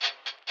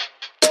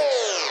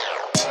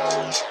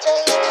Welcome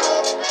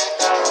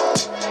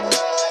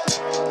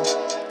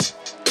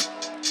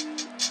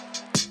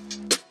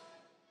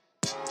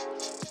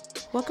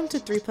to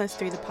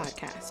 3+3 the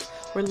podcast,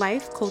 where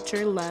life,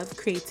 culture, love,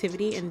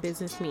 creativity, and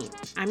business meet.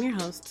 I'm your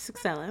host,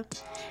 Suxella,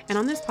 and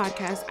on this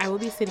podcast, I will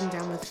be sitting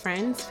down with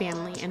friends,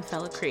 family, and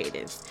fellow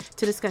creatives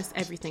to discuss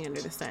everything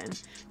under the sun.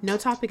 No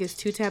topic is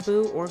too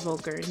taboo or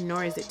vulgar,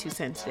 nor is it too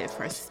sensitive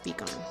for us to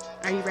speak on.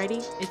 Are you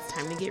ready? It's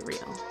time to get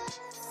real.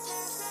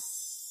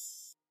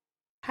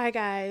 Hi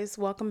guys,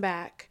 welcome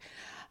back.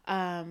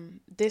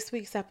 This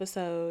week's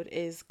episode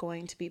is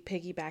going to be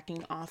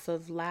piggybacking off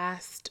of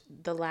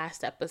the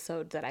last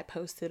episode that I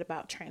posted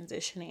about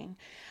transitioning.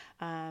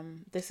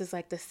 This is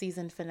like the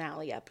season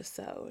finale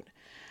episode.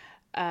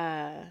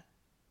 That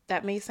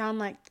may sound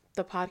like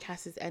the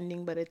podcast is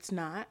ending, but it's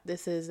not.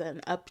 This is an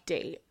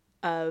update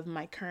of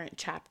my current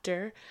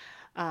chapter,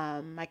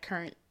 my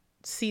current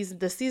season,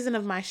 the season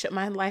of my show.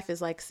 My life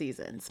is like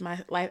seasons.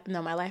 My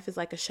life is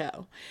like a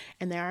show,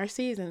 and there are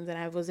seasons, and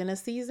I was in a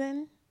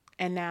season.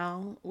 And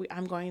now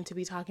I'm going to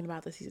be talking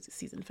about the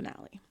season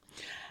finale.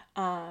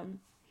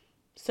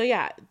 So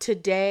yeah,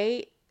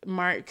 today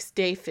marks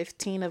day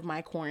 15 of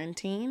my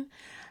quarantine.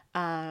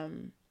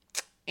 And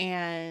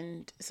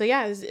so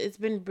yeah, it's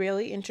been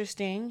really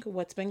interesting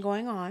what's been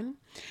going on.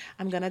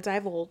 I'm going to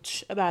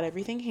divulge about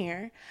everything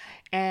here.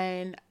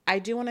 And I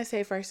do want to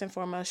say first and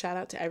foremost, shout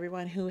out to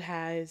everyone who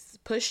has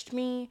pushed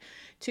me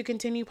to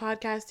continue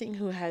podcasting,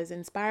 who has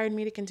inspired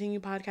me to continue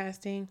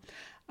podcasting.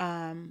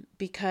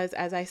 Because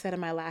as I said in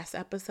my last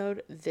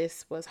episode,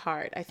 this was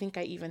hard. I think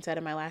I even said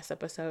in my last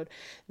episode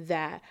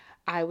that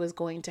I was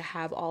going to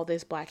have all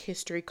this Black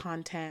history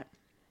content.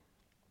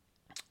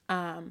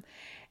 And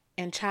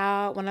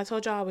child, when I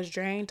told y'all I was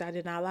drained, I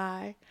did not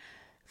lie.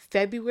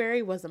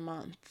 February was a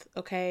month,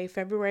 okay?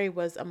 February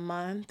was a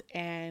month,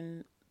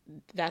 and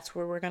that's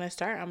where we're going to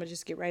start. I'm going to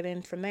just get right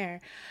in from there.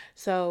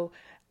 So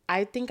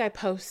I think I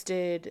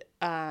posted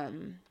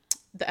the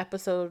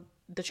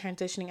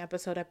transitioning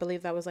episode. I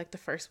believe that was like the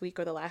first week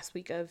or the last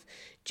week of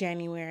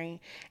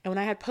January. And when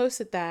I had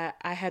posted that,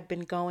 I had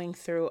been going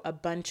through a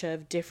bunch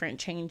of different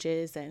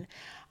changes, and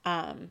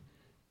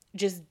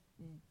just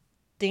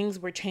things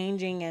were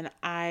changing, and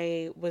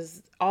I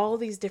was all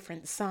these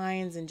different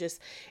signs, and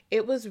just,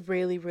 it was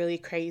really, really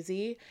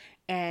crazy.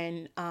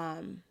 And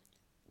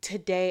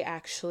today,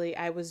 actually,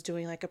 I was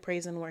doing like a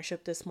praise and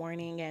worship this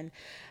morning, and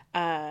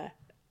the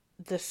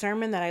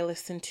sermon that I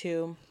listened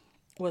to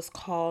was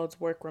called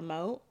Work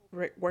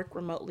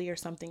Remotely or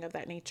something of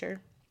that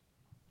nature.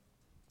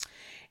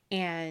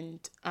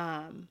 And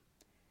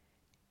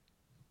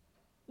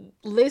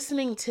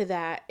listening to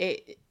that,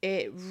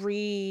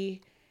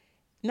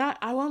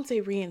 I won't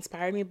say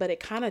re-inspired me, but it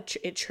kind of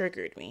it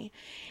triggered me.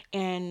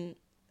 And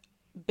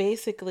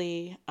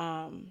basically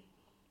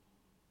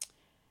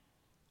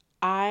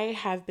I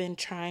have been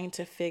trying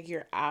to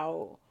figure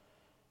out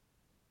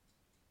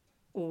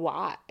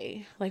why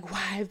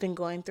I've been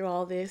going through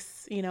all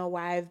this,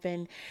 why I've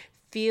been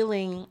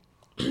feeling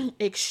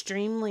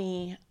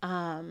extremely,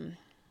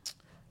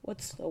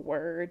 what's the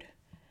word?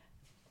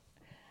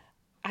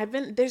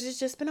 There's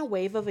just been a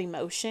wave of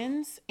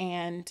emotions,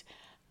 and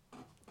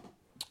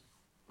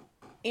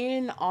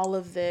in all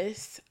of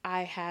this,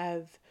 I'm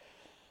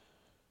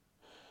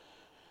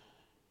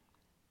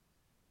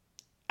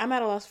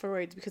at a loss for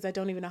words because I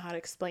don't even know how to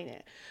explain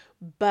it.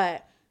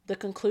 But the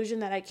conclusion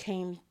that I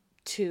came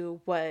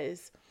to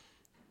was,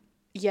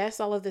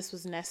 yes, all of this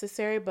was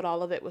necessary, but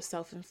all of it was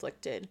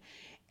self-inflicted.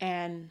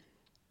 And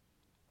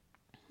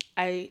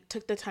I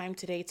took the time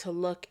today to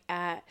look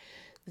at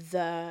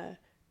the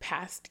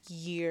past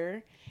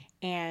year,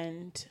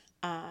 and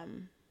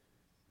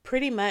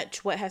pretty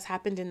much what has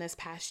happened in this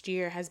past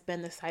year has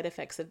been the side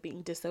effects of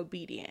being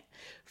disobedient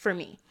for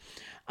me.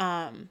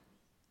 I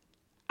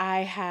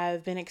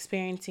have been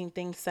experiencing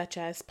things such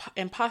as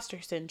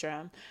imposter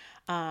syndrome.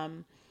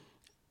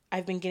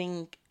 I've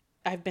been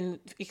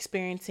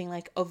experiencing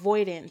like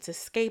avoidance,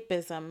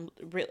 escapism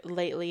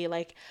lately.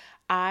 Like,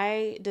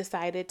 I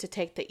decided to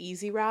take the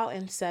easy route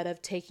instead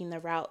of taking the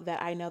route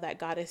that I know that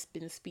God has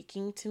been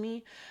speaking to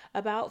me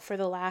about for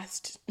the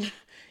last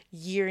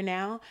year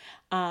now.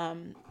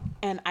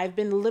 And I've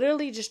been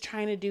literally just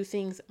trying to do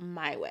things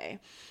my way.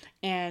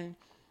 And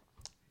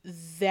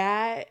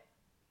that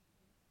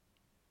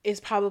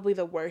is probably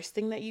the worst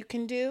thing that you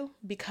can do,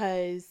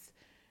 because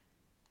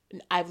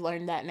I've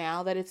learned that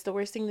now, that it's the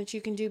worst thing that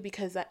you can do,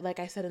 because like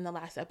I said in the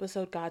last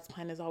episode, God's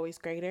plan is always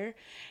greater.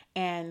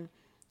 And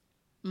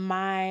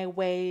my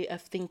way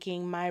of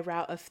thinking, my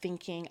route of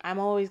thinking, I'm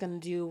always going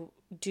to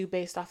do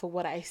based off of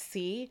what I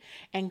see,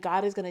 and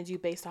God is going to do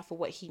based off of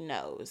what he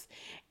knows.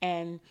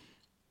 And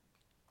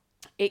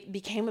it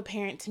became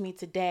apparent to me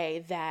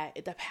today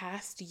that the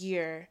past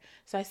year,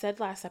 so I said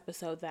last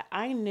episode that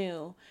I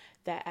knew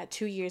that at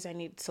 2 years I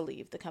needed to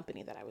leave the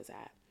company that I was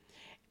at.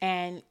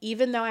 And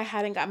even though I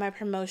hadn't got my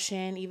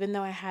promotion, even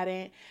though I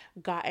hadn't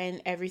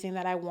gotten everything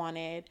that I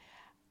wanted,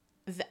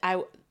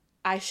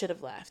 I should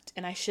have left,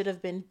 and I should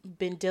have been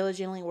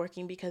diligently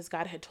working because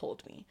God had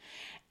told me.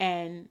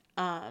 And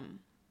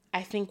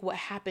I think what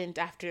happened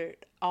after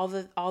all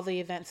the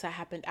events that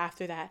happened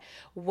after that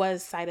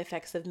was side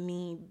effects of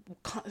me.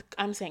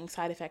 I'm saying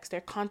side effects.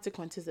 They're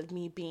consequences of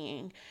me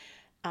being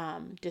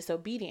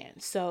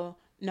disobedient. So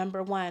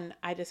number one,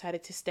 I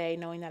decided to stay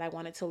knowing that I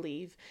wanted to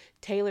leave.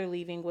 Taylor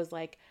leaving was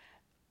like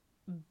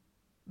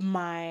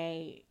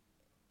my,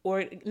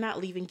 or not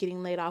leaving,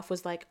 getting laid off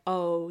was like,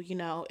 oh,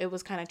 it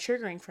was kind of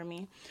triggering for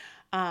me.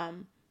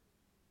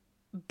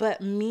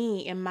 But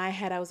me, in my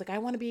head, I was like, I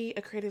want to be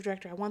a creative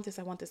director. I want this,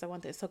 I want this, I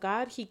want this. So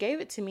God, he gave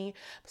it to me.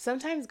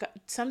 Sometimes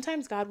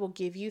God will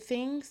give you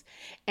things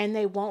and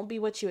they won't be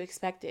what you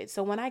expected.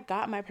 So when I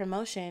got my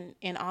promotion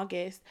in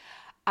August,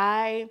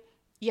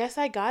 yes,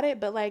 I got it,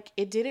 but like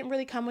it didn't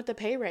really come with the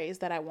pay raise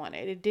that I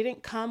wanted. It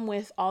didn't come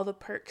with all the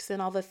perks and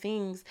all the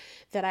things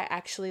that I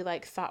actually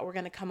like thought were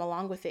going to come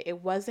along with it.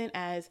 It wasn't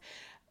as,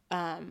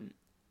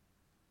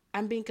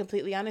 I'm being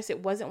completely honest,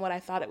 it wasn't what I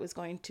thought it was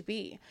going to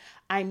be.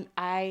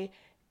 I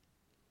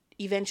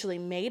eventually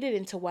made it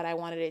into what I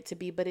wanted it to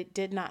be, but it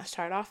did not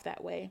start off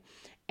that way.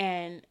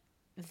 And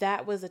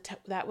that was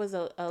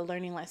a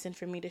learning lesson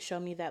for me, to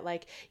show me that,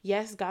 like,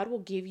 yes, God will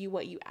give you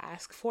what you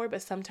ask for,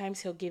 but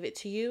sometimes he'll give it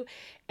to you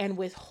and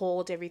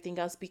withhold everything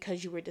else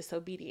because you were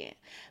disobedient.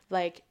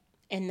 Like,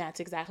 and that's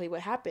exactly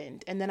what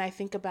happened. And then I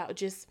think about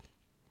just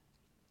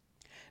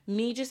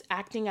me just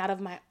acting out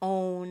of my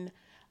own,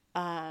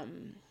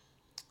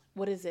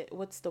 my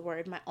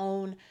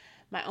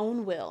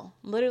own will.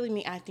 Literally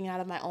me acting out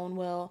of my own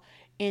will.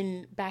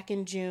 Back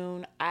in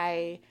June,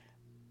 I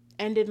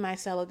ended my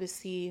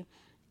celibacy,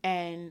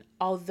 and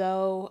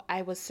although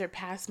I was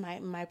surpassed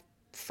my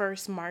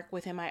first mark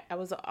with him, I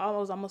was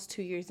almost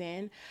 2 years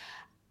in.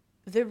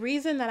 The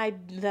reason that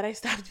I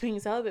stopped being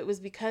celibate was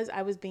because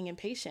I was being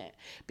impatient,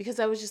 because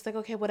I was just like,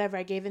 okay, whatever.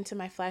 I gave into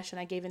my flesh, and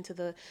I gave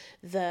into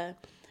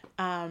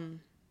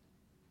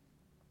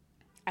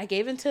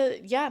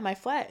my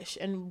flesh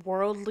and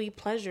worldly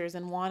pleasures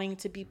and wanting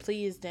to be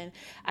pleased, and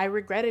I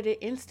regretted it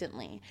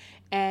instantly.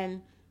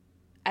 And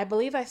I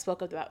believe I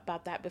spoke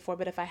about that before,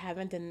 but if I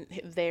haven't, then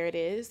there it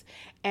is.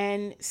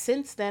 And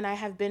since then, I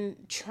have been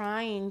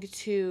trying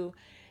to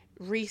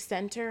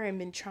recenter and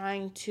been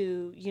trying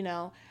to,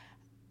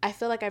 I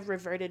feel like I've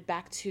reverted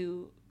back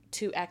to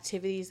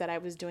activities that I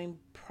was doing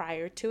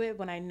prior to it,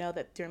 when I know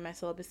that during my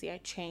celibacy I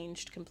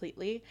changed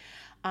completely.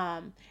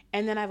 And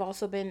then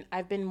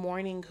I've been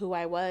mourning who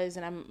I was,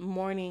 and I'm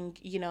mourning,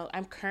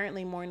 I'm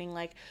currently mourning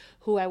like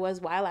who I was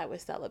while I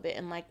was celibate,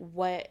 and like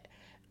what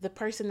the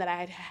person that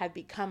I had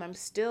become.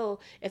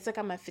 It's like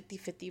I'm a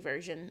 50-50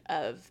 version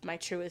of my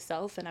truest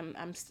self, and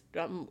I'm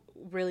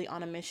really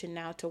on a mission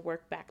now to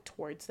work back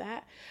towards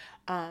that.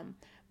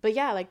 But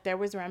yeah, like there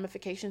was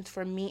ramifications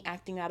for me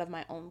acting out of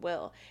my own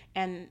will.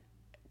 And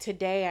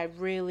today I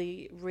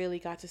really, really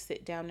got to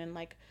sit down and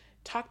like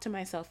talk to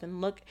myself and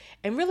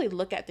really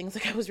look at things.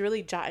 Like I was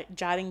really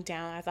jotting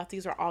down. I thought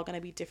these were all going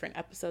to be different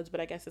episodes,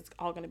 but I guess it's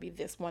all going to be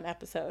this one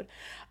episode.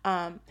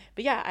 But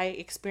yeah, I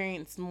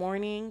experienced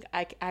mourning.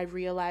 I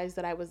realized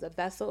that I was a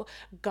vessel.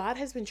 God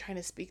has been trying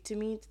to speak to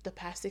me the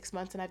past 6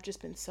 months, and I've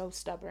just been so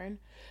stubborn,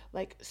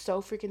 like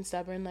so freaking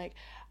stubborn. Like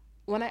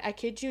when I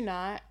kid you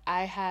not,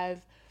 I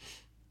have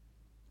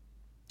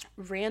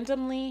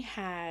randomly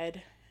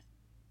had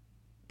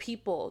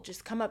people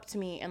just come up to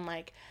me, and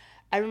like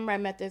I remember I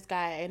met this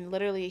guy, and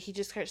literally he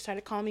just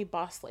started calling me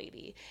boss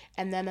lady.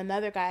 And then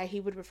another guy, he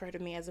would refer to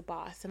me as a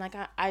boss. And like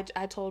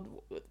I told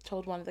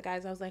one of the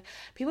guys, I was like,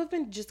 people have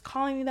been just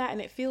calling me that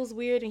and it feels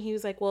weird. And he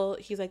was like, well,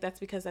 that's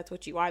because that's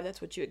what you are.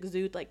 That's what you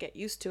exude. Like, get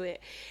used to it.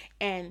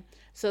 And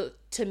so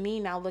to me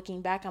now,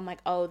 looking back, I'm like,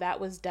 oh, that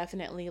was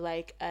definitely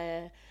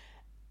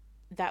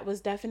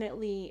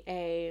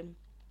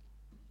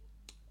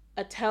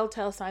a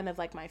telltale sign of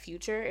like my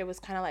future. It was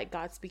kind of like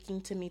God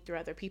speaking to me through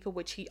other people,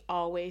 which he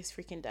always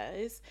freaking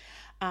does.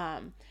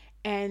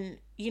 And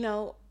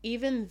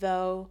even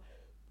though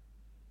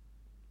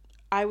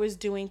I was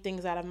doing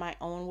things out of my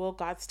own will,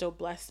 God still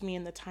blessed me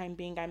in the time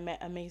being. I met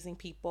amazing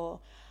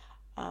people.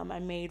 I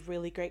made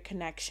really great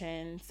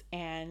connections,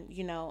 and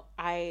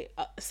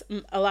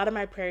a lot of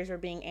my prayers were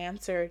being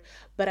answered.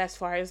 But as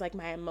far as like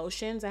my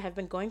emotions, I have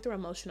been going through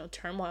emotional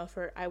turmoil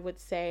for, I would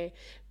say,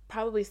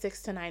 probably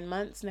 6 to 9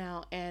 months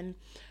now. And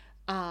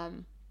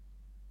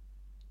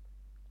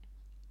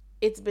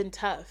it's been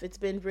tough. It's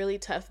been really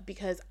tough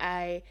because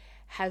I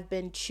have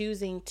been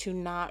choosing to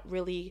not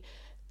really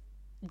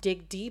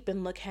dig deep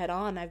and look head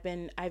on. I've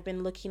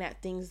been looking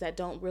at things that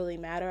don't really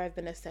matter. I've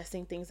been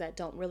assessing things that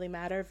don't really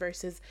matter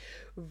versus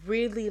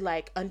really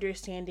like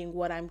understanding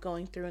what I'm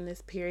going through in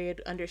this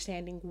period,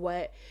 understanding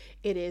what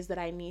it is that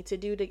I need to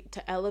do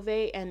to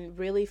elevate. And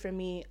really for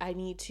me, I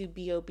need to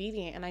be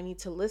obedient, and I need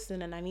to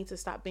listen, and I need to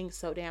stop being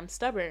so damn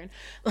stubborn.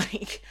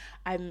 Like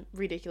I'm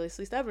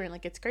ridiculously stubborn.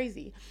 Like it's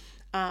crazy.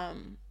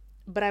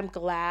 But I'm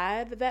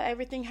glad that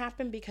everything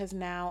happened, because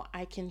now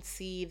I can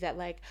see that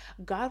like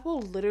God will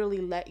literally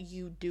let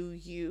you do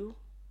you,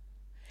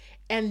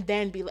 and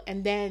then be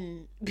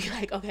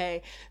like,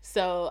 okay,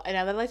 so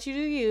now that I let you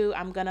do you,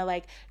 I'm gonna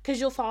like,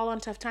 because you'll fall on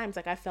tough times.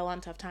 Like I fell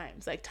on tough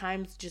times. Like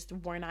times just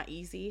were not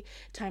easy.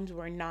 Times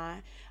were not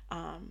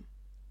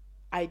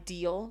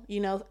ideal. You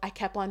know, I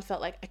kept on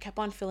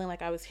feeling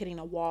like I was hitting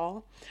a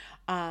wall.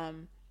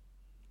 Um,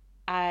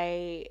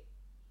 I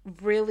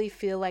really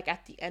feel like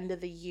at the end of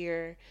the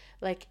year,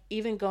 like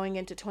even going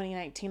into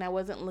 2019, I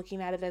wasn't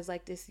looking at it as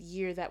like this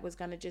year that was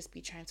going to just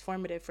be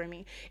transformative for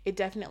me. It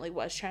definitely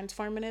was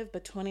transformative,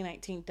 but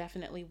 2019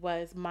 definitely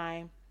was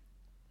my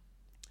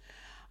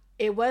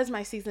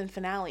season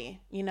finale.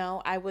 You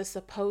know, I was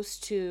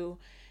supposed to,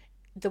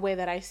 the way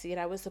that I see it,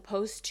 I was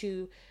supposed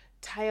to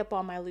tie up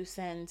all my loose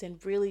ends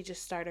and really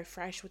just start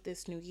afresh with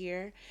this new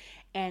year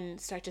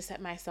and start to set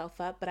myself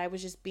up. But I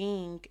was just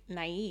being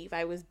naive.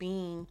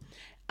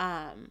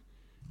 Um,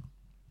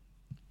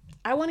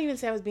 I won't even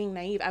say I was being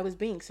naive. I was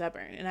being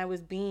stubborn, and I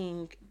was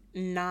being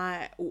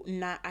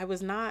I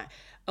was not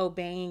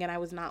obeying, and I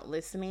was not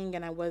listening,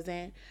 and I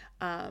wasn't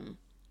um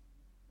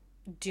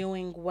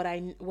doing what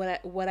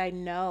I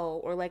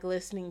know, or like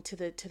listening to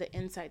the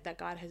insight that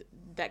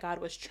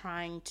God was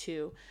trying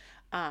to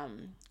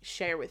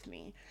share with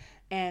me.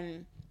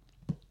 And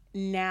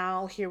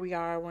now here we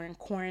are, we're in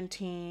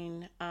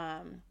quarantine.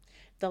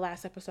 The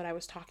last episode I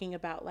was talking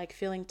about like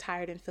feeling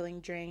tired and feeling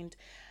drained.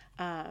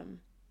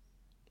 Um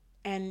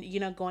and you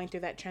know, going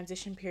through that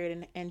transition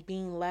period, and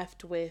being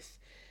left with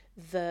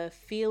the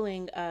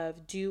feeling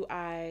of, do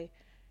I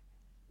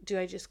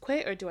just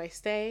quit or do I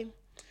stay?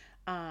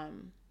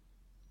 um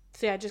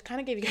so yeah, I just kind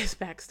of gave you guys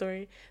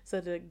backstory. So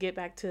to get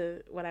back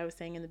to what I was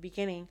saying in the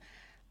beginning,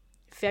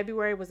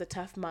 February was a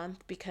tough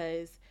month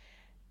because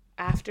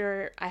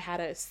after I had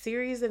a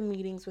series of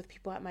meetings with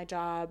people at my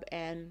job,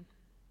 and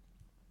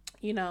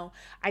you know,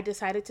 I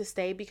decided to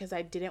stay because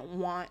I didn't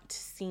want to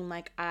seem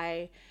like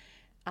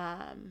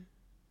um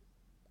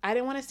I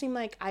didn't want to seem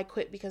like I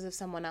quit because of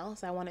someone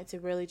else. I wanted to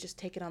really just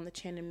take it on the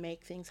chin and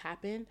make things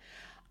happen.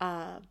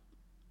 Uh,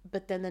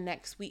 but then the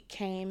next week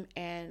came,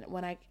 and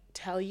when I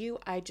tell you,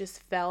 I didn't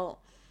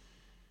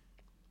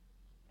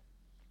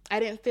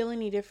feel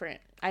any different.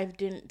 I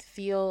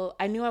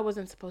knew I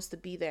wasn't supposed to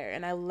be there,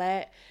 and I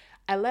let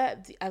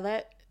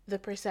the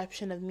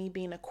perception of me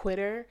being a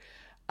quitter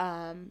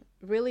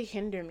really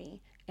hinder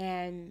me.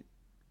 And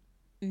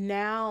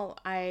now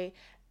I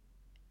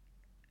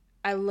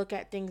look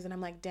at things and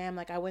I'm like, damn,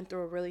 like I went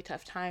through a really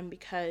tough time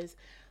because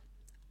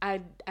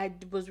I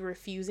was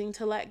refusing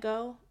to let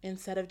go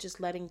instead of just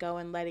letting go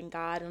and letting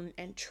God,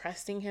 and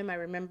trusting him. I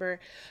remember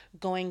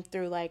going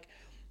through like,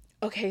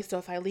 okay, so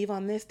if I leave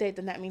on this date,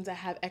 then that means I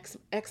have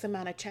X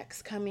amount of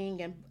checks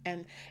coming,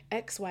 and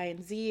X, Y,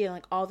 and Z, and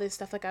like all this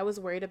stuff. Like I was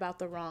worried about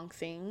the wrong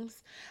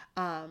things.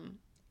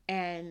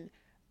 And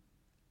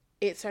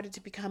it started to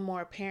become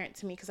more apparent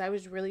to me because I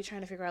was really trying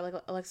to figure out, like,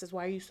 Alexis,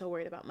 why are you so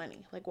worried about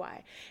money? Like,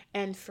 why?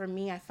 And for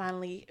me, I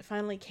finally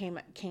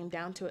came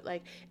down to it.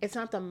 Like, it's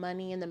not the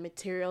money and the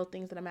material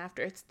things that I'm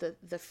after. It's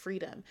the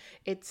freedom.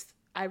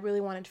 I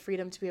really wanted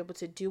freedom to be able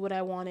to do what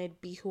I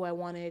wanted, be who I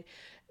wanted,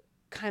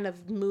 kind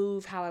of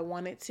move how I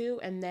wanted to.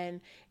 And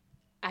then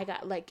I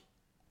got like,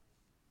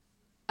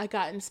 I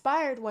got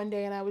inspired one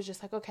day, and I was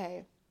just like,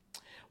 okay,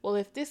 well,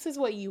 if this is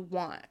what you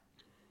want,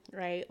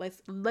 right?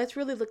 Let's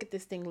really look at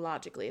this thing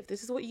logically. If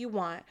this is what you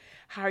want,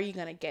 how are you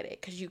going to get it?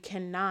 Cuz you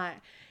cannot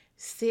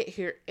sit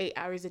here 8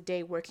 hours a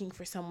day working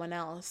for someone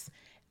else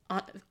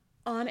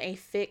on a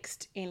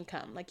fixed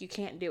income. Like you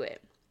can't do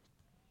it.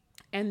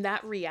 And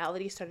that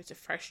reality started to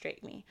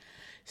frustrate me.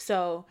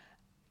 So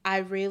I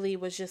really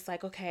was just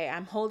like, okay,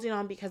 I'm holding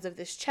on because of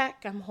this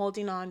check. I'm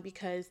holding on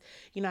because,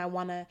 you know, I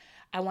want to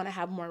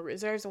have more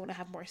reserves. I want to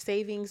have more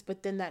savings.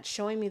 But then that's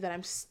showing me that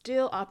I'm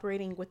still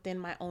operating within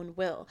my own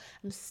will.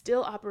 I'm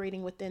still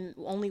operating within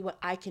only what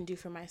I can do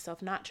for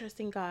myself, not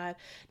trusting God,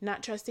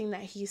 not trusting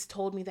that he's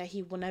told me that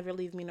he will never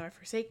leave me nor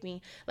forsake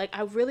me. Like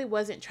I really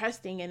wasn't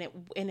trusting, and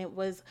it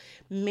was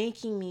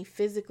making me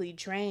physically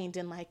drained.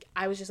 And like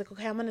I was just like,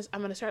 okay, I'm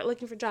gonna start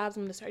looking for jobs.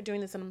 I'm gonna start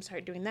doing this, and I'm gonna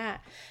start doing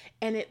that.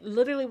 And it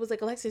literally was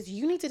like, Alexis,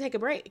 you need to take a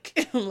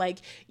break. Like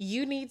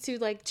you need to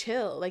like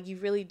chill. Like you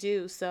really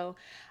do. So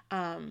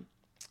I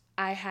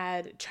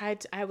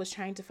was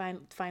trying to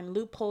find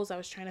loopholes. I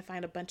was trying to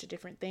find a bunch of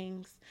different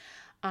things.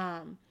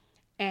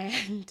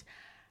 And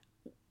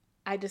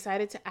I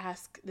decided to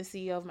ask the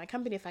CEO of my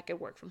company if I could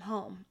work from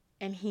home.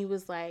 And he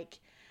was like,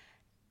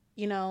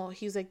 you know,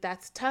 he was like,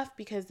 that's tough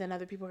because then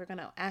other people are going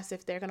to ask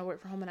if they're going to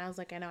work from home. And I was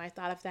like, I know, I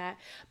thought of that,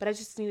 but I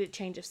just needed a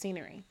change of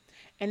scenery.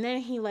 And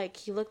then he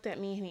looked at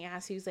me and he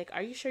asked, he was like,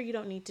 are you sure you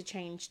don't need to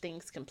change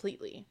things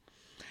completely?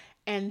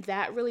 And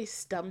that really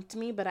stumped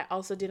me, but I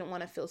also didn't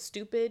want to feel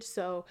stupid.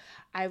 So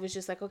I was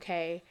just like,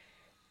 okay,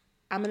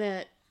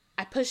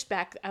 I pushed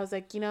back. I was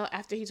like, you know,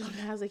 after he told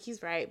me, I was like,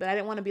 he's right. But I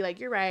didn't want to be like,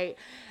 you're right.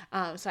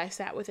 So I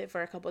sat with it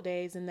for a couple of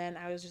days, and then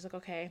I was just like,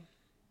 okay,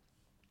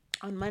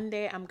 on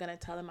Monday, I'm going to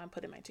tell them I'm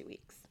putting my 2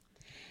 weeks.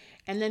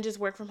 And then just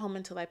work from home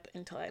until I put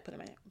in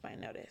my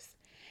notice.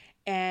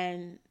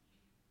 And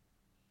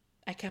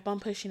I kept on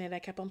pushing it. I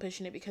kept on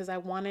pushing it because I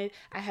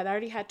had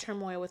already had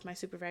turmoil with my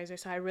supervisor.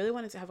 So I really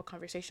wanted to have a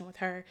conversation with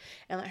her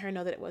and let her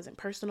know that it wasn't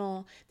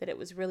personal, that it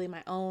was really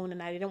my own.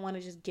 And I didn't want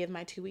to just give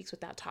my 2 weeks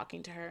without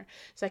talking to her.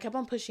 So I kept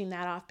on pushing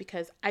that off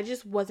because I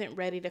just wasn't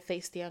ready to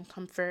face the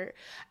uncomfort.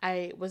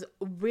 I was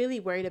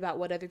really worried about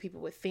what other people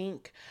would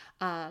think.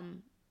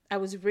 I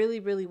was really,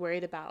 really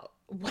worried about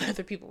what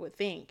other people would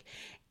think.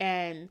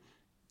 And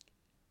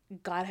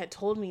God had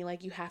told me,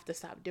 like, you have to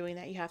stop doing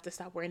that. You have to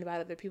stop worrying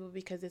about other people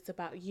because it's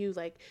about you.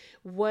 Like,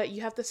 what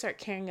you have to start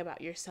caring about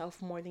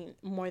yourself more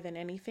than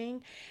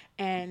anything.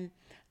 And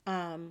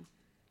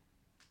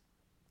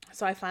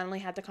so I finally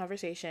had the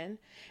conversation,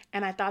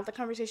 and I thought the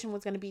conversation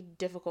was going to be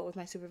difficult with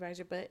my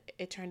supervisor, but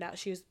it turned out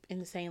she was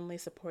insanely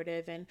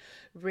supportive and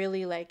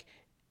really like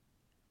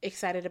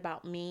excited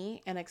about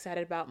me and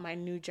excited about my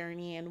new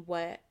journey and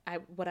what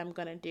I'm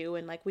gonna do.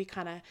 And like we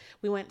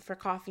went for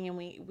coffee and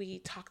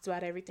we talked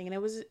about everything, and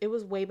it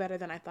was way better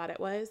than I thought it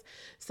was.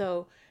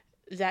 So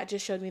that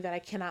just showed me that I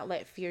cannot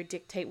let fear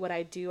dictate what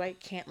I do. I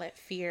can't let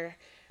fear,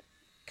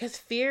 because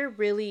fear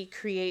really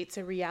creates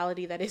a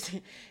reality that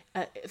isn't.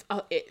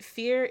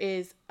 Fear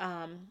is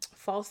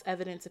false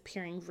evidence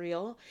appearing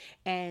real,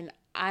 and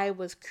I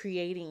was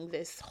creating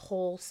this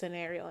whole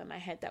scenario in my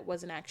head that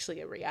wasn't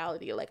actually a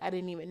reality. Like, I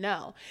didn't even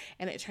know,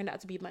 and it turned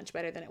out to be much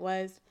better than it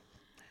was.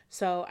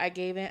 So I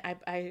gave it.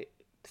 I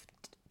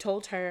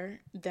told her.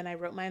 Then I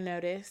wrote my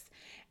notice,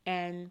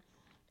 and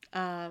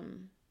a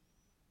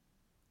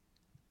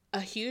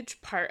huge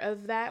part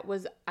of that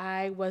was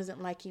I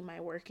wasn't liking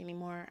my work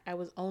anymore. I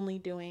was only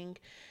doing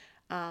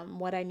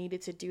what I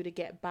needed to do to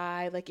get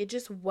by. Like, it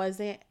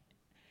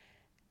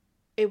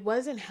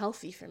wasn't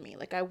healthy for me.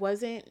 Like, I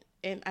wasn't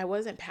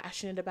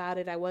passionate about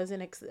it. I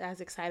wasn't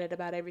as excited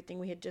about everything.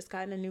 We had just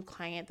gotten a new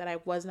client that I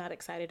was not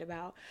excited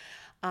about.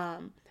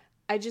 Um,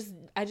 I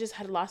just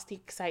had lost the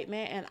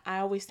excitement, and I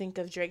always think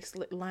of Drake's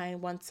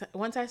line, once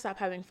I stop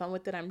having fun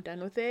with it, I'm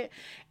done with it.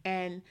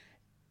 And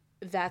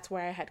that's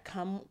where I had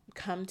come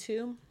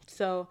to.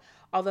 So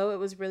although it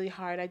was really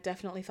hard, I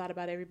definitely thought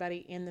about everybody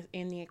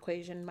in the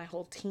equation, my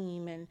whole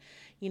team, and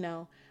you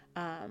know,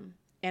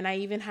 and I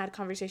even had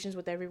conversations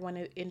with everyone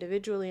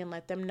individually and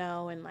let them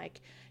know, and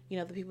like,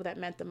 the people that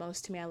meant the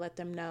most to me, I let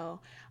them know,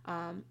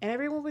 and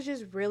everyone was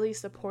just really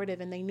supportive,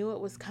 and they knew it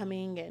was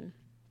coming, and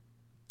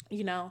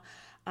you know,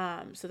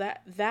 so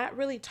that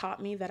really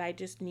taught me that I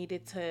just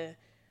needed to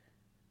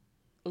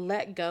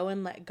let go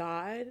and let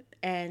God.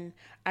 And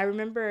I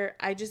remember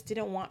I just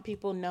didn't want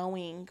people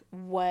knowing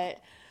what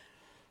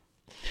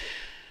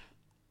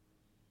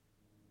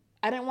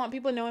I didn't want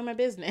people knowing my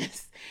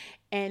business.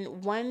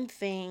 And one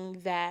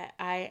thing that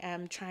I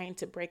am trying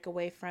to break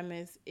away from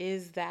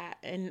is that,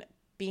 and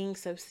being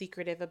so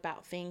secretive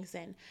about things,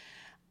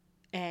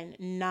 and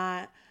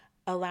not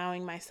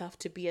allowing myself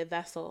to be a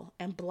vessel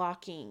and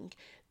blocking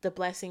the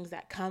blessings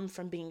that come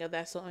from being a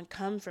vessel and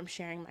come from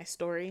sharing my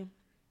story.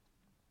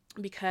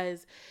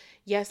 Because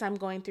yes, I'm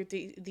going through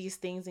these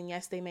things, and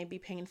yes, they may be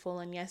painful,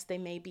 and yes, they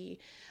may be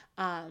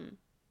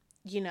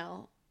you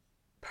know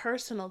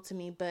personal to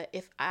me, but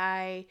if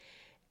I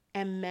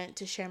am meant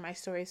to share my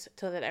stories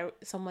so that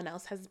someone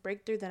else has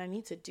breakthrough, then I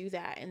need to do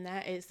that. And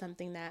that is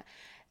something that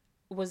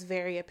was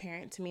very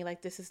apparent to me.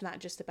 Like, this is not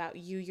just about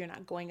you. You're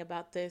not going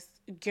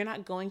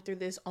through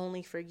this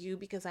only for you,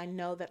 because I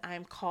know that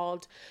I'm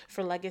called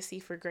for legacy,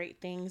 for great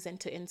things, and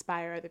to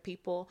inspire other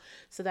people.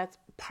 So that's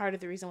part of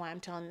the reason why I'm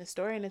telling this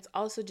story. And it's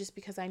also just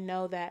because I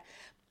know that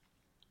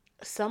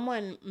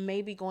someone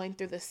may be going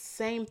through the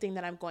same thing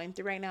that I'm going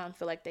through right now and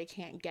feel like they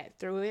can't get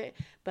through it.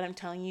 But I'm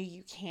telling you,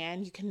 you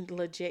can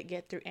legit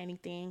get through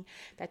anything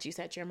that you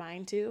set your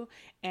mind to.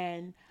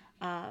 And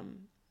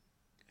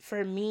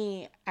for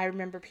me, I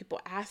remember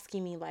people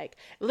asking me, like,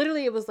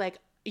 literally it was like,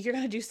 you're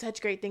going to do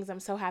such great things. I'm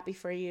so happy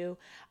for you.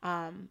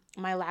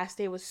 My last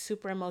day was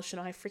super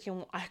emotional. I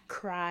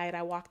cried.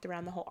 I walked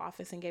around the whole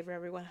office and gave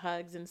everyone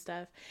hugs and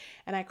stuff.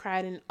 And I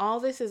cried. And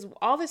all this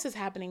is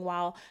happening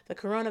while the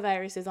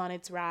coronavirus is on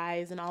its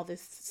rise and all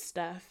this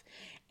stuff.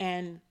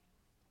 And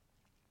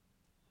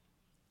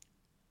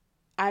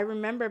I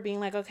remember being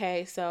like,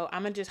 okay, so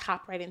I'm going to just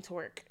hop right into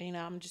work.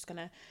 I'm just going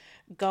to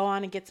go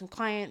on and get some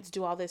clients,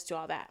 do all this, do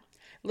all that.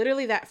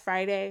 Literally that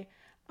Friday,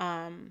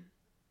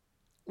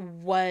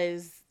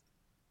 was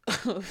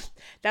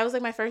that was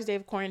like my first day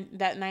of quarantine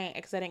that night,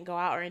 because I didn't go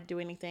out or do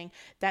anything.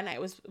 That night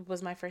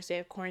was my first day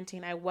of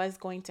quarantine. I was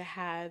going to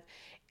have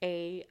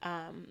a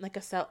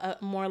a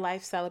more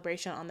life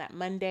celebration on that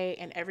Monday,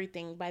 and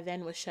everything by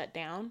then was shut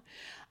down.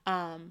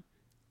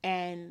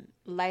 And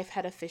life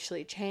had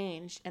officially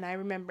changed. And I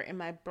remember in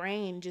my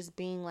brain just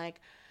being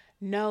like,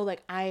 no,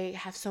 like, I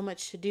have so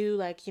much to do,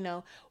 like,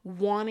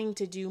 wanting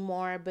to do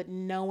more, but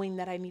knowing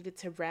that I needed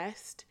to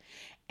rest.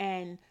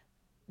 And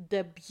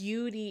the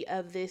beauty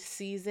of this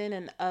season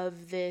and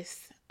of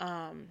this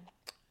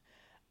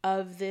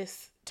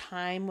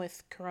time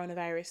with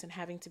coronavirus and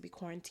having to be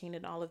quarantined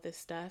and all of this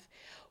stuff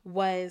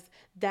was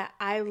that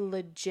I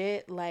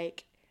legit,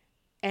 like,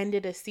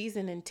 ended a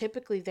season. And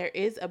typically there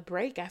is a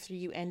break after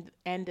you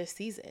end a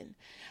season.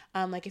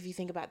 Like, if you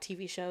think about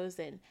TV shows,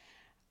 and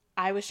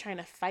I was trying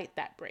to fight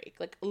that break.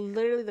 Like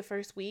literally the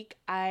first week,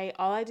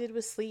 all I did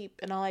was sleep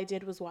and all I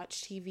did was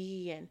watch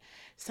TV, and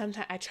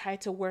sometimes I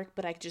tried to work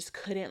but I just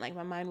couldn't. Like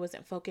my mind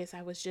wasn't focused.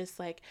 I was just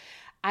like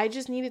I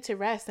just needed to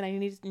rest, and I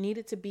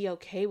needed to be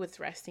okay with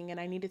resting, and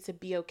I needed to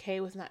be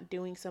okay with not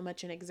doing so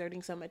much and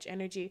exerting so much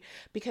energy,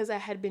 because I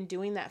had been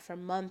doing that for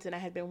months, and I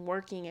had been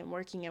working and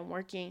working and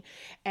working,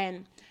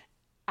 and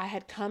I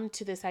had come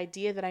to this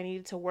idea that I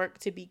needed to work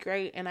to be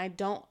great. And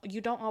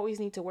you don't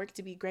always need to work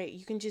to be great.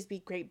 You can just be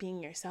great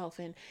being yourself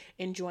and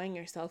enjoying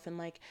yourself. And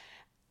like,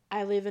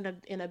 I live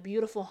in a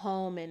beautiful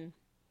home, and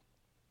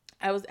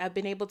I've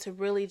been able to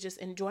really just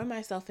enjoy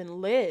myself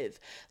and live,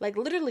 like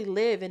literally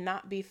live, and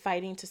not be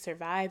fighting to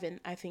survive. And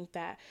I think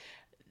that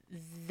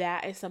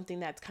is something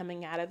that's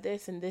coming out of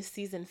this. And this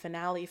season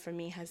finale for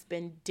me has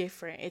been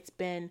different. It's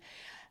been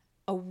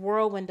a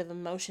whirlwind of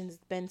emotions.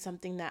 It's been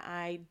something that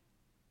I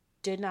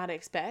did not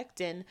expect.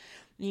 And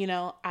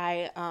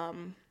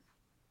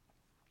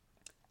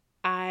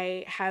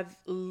I have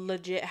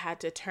legit had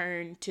to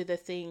turn to the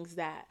things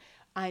that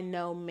I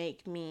know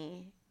make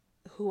me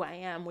who I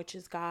am, which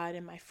is God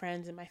and my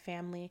friends and my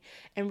family.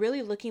 And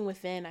really looking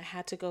within, I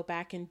had to go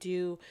back and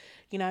do,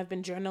 I've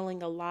been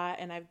journaling a lot,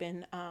 and I've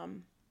been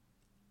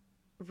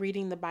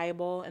reading the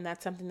Bible, and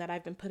that's something that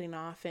I've been putting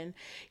off. And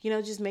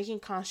just making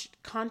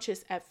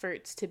conscious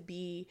efforts to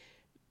be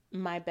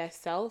my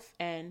best self.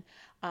 And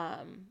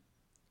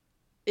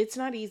it's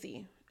not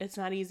easy. It's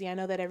not easy. I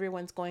know that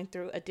everyone's going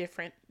through a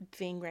different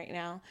thing right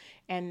now.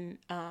 And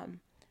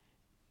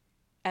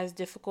as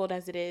difficult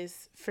as it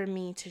is for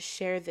me to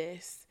share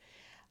this,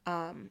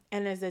 and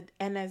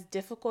as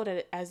difficult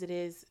as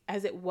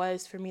it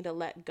was for me to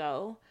let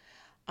go,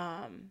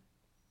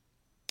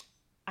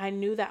 I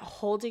knew that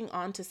holding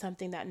on to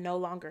something that no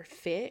longer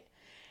fit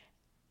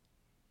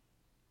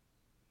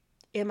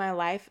in my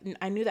life,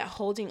 I knew that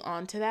holding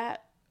on to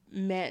that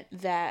meant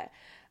that,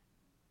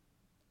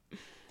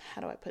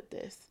 how do I put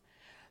this?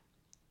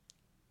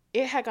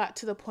 It had got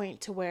to the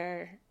point to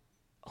where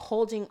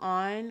holding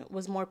on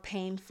was more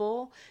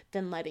painful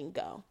than letting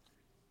go.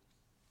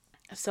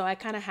 So I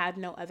kind of had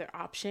no other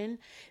option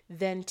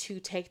than to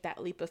take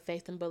that leap of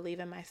faith and believe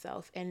in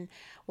myself. And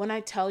when I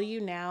tell you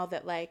now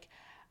that, like,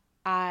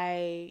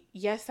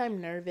 yes,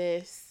 I'm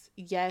nervous.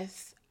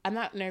 Yes, I'm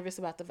not nervous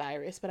about the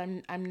virus, but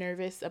I'm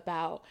nervous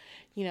about,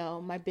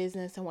 my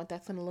business and what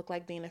that's going to look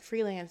like being a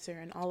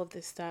freelancer and all of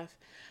this stuff.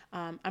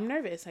 I'm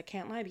nervous. I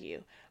can't lie to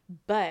you.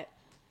 But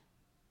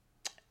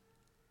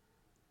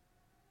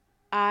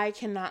I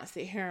cannot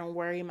sit here and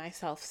worry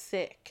myself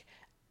sick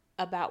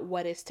about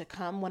what is to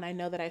come, when I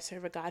know that I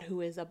serve a God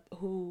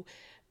who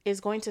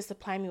is going to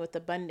supply me with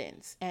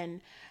abundance.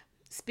 And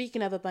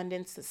speaking of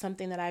abundance, it's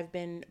something that I've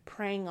been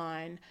praying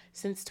on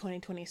since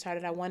 2020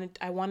 started.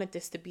 I wanted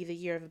this to be the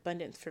year of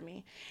abundance for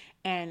me.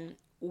 And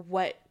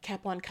what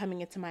kept on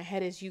coming into my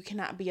head is, you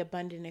cannot be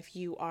abundant if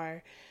you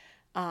are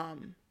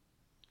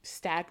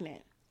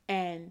stagnant.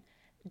 And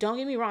don't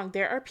get me wrong,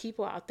 there are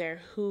people out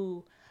there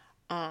who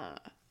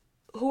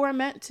are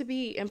meant to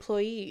be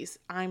employees.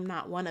 I'm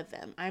not one of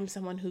them. I'm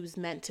someone who's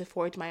meant to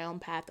forge my own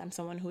path. I'm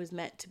someone who is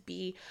meant to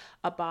be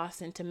a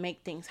boss and to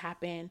make things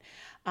happen.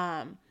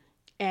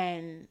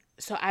 And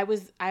so I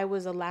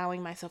was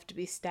allowing myself to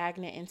be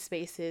stagnant in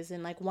spaces.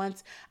 And like,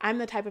 once, I'm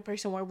the type of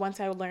person where once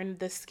I learn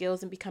the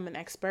skills and become an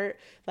expert,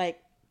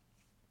 like,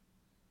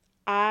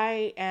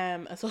 I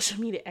am a social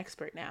media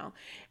expert now.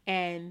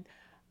 And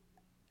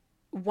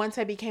once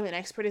I became an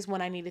expert is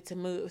when I needed to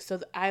move.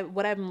 So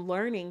what I'm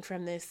learning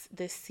from this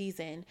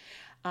season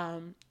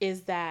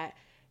is that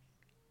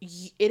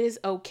it is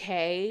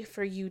okay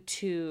for you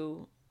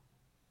to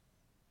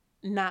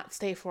not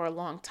stay for a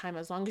long time,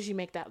 as long as you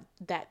make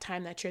that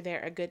time that you're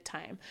there a good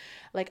time.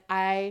 Like,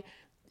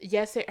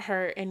 yes, it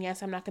hurt, and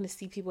yes, I'm not going to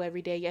see people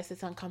every day. Yes,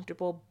 it's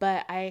uncomfortable,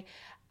 but I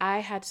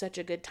had such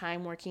a good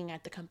time working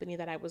at the company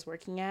that I was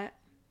working at.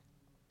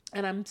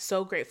 And I'm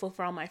so grateful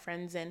for all my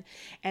friends and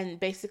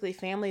basically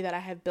family that I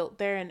have built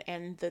there,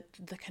 and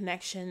the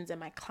connections and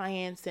my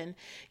clients. And,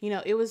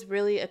 it was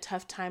really a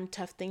tough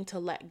thing to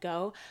let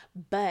go.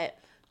 But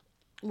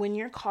when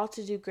you're called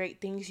to do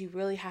great things, you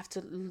really have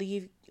to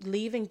leave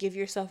and give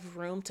yourself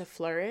room to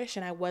flourish.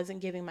 And I wasn't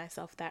giving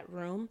myself that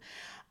room.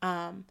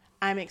 I'm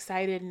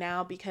excited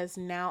now, because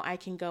now I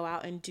can go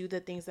out and do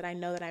the things that I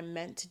know that I'm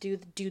meant to do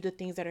the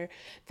things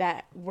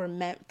that were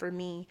meant for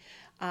me,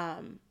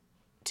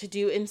 to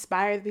do,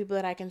 inspire the people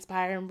that I can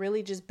inspire, and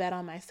really just bet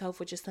on myself,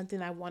 which is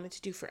something I wanted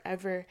to do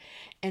forever.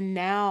 And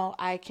now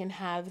I can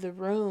have the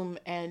room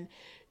and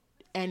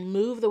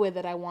move the way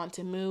that I want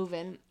to move.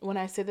 And when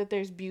I say that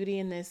there's beauty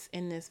in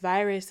this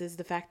virus, is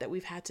the fact that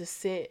we've had to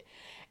sit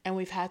and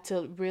we've had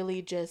to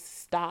really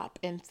just stop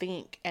and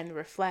think and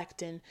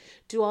reflect and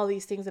do all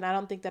these things. And I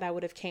don't think that I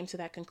would have came to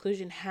that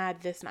conclusion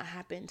had this not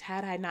happened,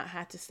 had I not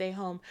had to stay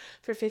home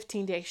for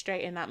 15 days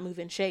straight and not move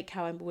and shake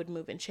how I would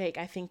move and shake.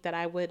 I think that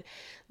I would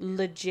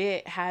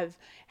legit have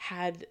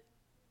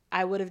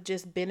I would have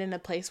just been in a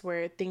place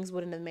where things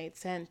wouldn't have made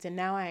sense. And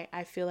now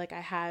I feel like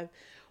I have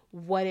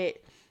what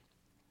it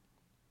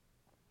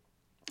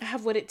I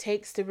have what it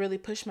takes to really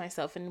push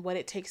myself, and what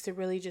it takes to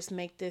really just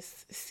make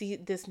this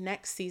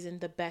next season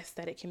the best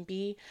that it can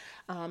be.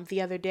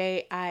 The other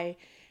day, I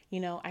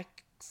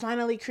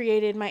finally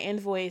created my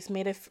invoice,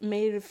 made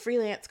a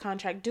freelance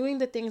contract, doing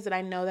the things that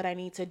I know that I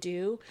need to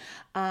do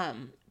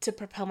to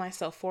propel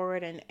myself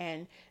forward,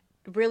 and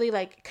really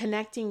like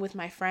connecting with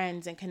my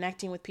friends and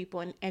connecting with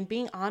people, and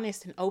being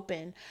honest and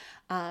open.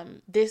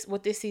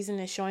 What this season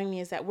is showing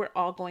me is that we're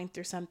all going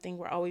through something.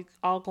 We're always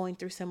all going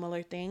through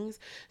similar things.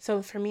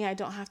 So for me, I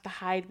don't have to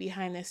hide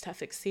behind this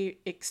tough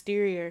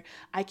exterior.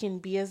 I can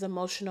be as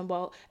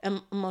emotional.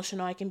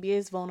 I can be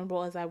as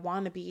vulnerable as I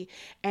want to be,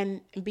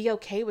 and be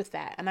okay with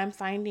that. And I'm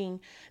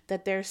finding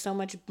that there's so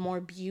much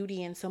more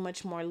beauty and so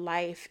much more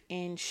life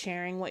in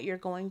sharing what you're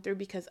going through,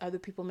 because other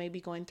people may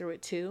be going through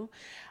it too.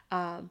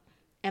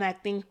 And I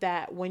think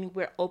that when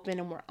we're open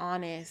and we're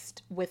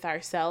honest with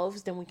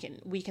ourselves, then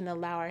we can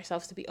allow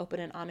ourselves to be open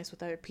and honest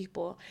with other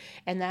people.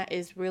 And that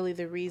is really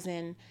the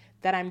reason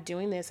that I'm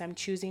doing this. I'm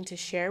choosing to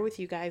share with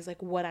you guys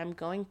like what I'm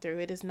going through.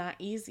 It is not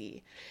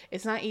easy.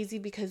 It's not easy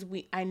because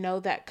I know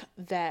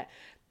that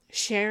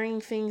sharing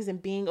things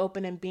and being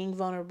open and being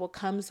vulnerable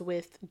comes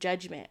with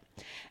judgment.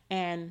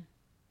 And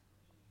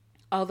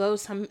although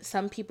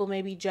some people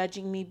may be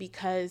judging me,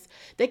 because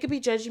they could be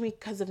judging me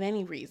because of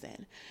any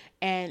reason,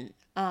 and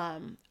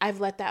I've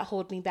let that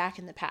hold me back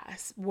in the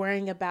past,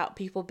 worrying about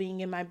people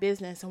being in my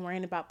business, and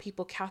worrying about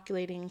people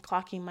calculating and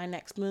clocking my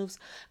next moves,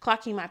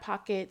 clocking my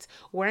pockets,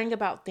 worrying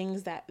about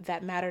things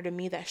that matter to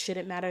me that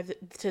shouldn't matter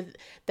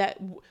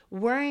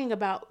worrying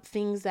about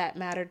things that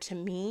matter to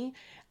me,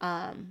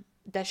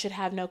 that should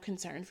have no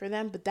concern for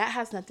them, but that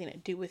has nothing to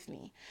do with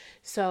me.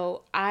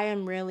 So I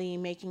am really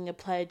making a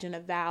pledge and a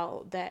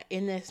vow that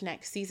in this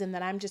next season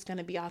that I'm just going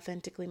to be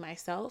authentically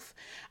myself.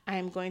 I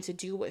am going to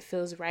do what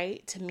feels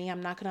right to me.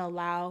 I'm not going to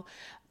allow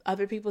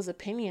other people's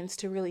opinions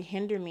to really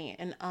hinder me,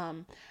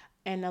 and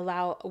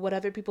allow what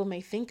other people may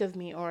think of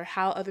me, or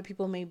how other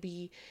people may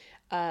be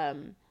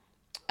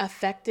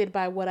affected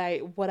by what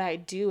I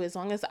do. As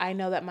long as I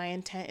know that my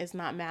intent is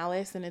not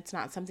malice, and it's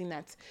not something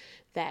that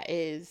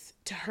is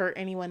to hurt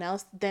anyone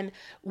else, then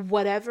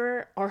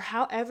whatever or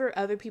however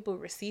other people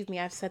receive me,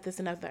 I've said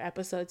this in other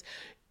episodes,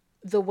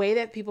 the way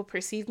that people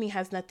perceive me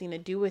has nothing to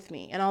do with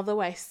me. And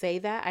although I say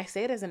that, I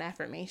say it as an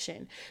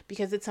affirmation,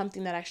 because it's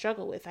something that I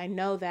struggle with. I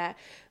know that,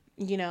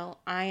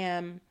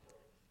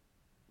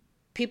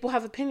 people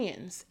have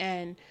opinions,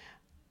 and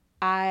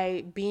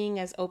being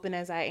as open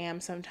as I am,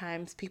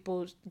 sometimes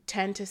people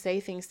tend to say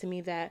things to me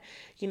that,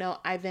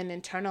 I then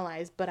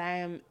internalize, but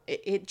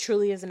it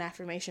truly is an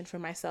affirmation for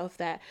myself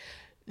that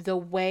the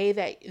way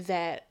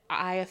that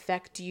I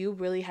affect you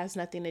really has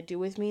nothing to do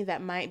with me.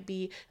 That might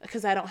be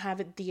because I don't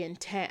have the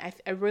intent.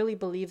 I really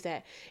believe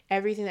that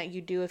everything that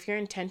you do, if your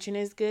intention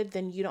is good,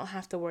 then you don't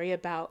have to worry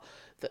about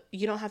the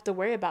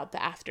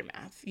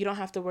aftermath. You don't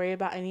have to worry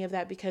about any of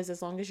that, because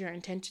as long as your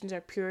intentions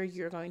are pure,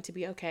 you're going to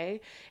be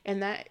okay.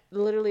 And that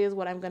literally is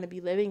what I'm going to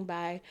be living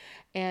by.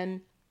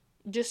 And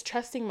just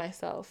trusting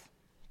myself,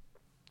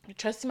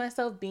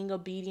 being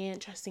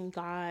obedient, trusting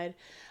God,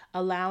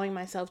 allowing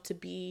myself to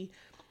be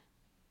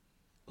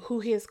who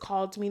He has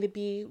called me to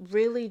be,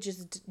 really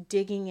just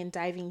digging and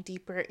diving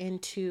deeper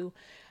into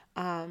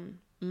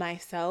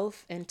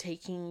myself, and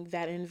taking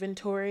that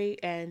inventory,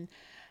 and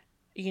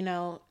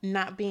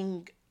not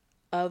being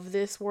of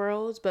this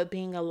world, but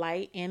being a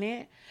light in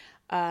it,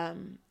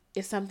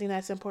 is something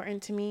that's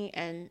important to me,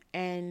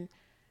 and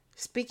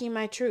speaking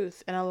my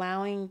truth and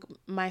allowing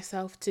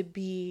myself to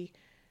be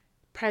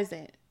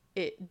present.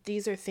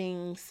 These are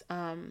things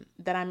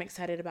that I'm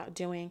excited about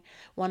doing.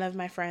 One of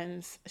my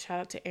friends,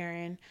 shout out to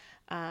Erin,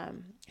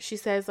 she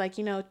says,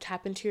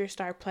 tap into your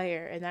star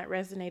player, and that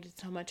resonated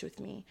so much with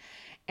me.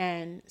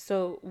 And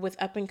so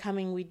with Up and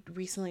Coming, we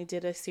recently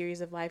did a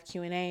series of live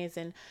Q&As,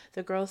 and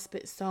the girls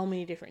spit so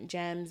many different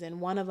gems,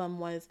 and one of them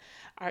was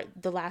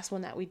the last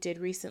one that we did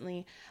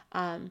recently.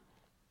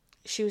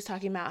 She was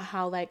talking about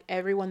how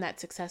everyone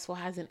that's successful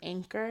has an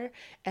anchor,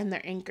 and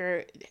their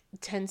anchor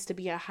tends to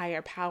be a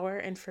higher power.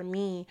 And for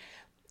me,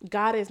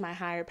 God is my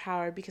higher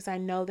power, because I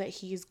know that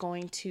He's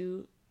going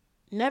to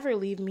never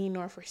leave me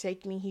nor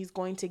forsake me. He's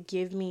going to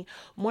give me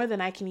more than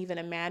I can even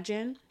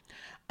imagine.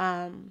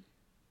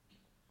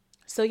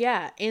 So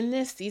yeah, in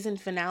this season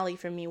finale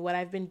for me, what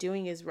I've been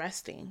doing is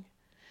resting.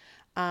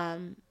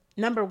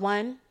 Number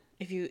one,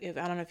 if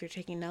I don't know if you're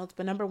taking notes,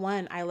 but number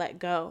one, I let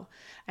go.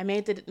 I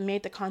made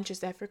the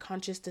conscious effort,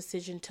 conscious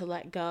decision to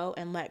let go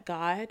and let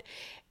God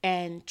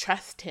and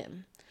trust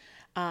Him.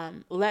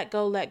 Let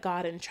go, let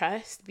God, and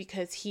trust,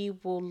 because He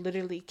will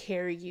literally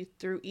carry you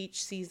through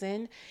each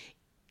season.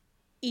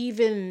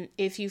 Even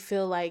if you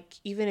feel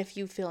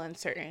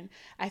uncertain,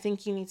 I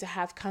think you need to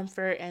have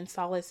comfort and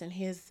solace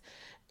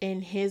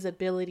in His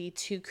ability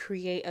to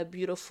create a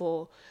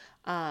beautiful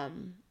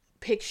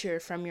picture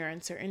from your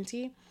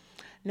uncertainty.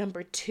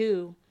 Number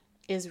two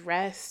is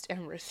rest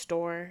and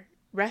restore.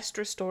 Rest,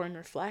 restore, and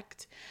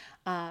reflect.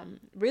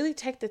 Really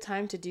take the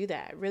time to do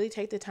that. Really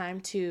take the time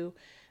to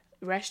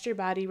rest your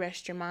body,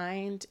 rest your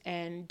mind,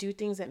 and do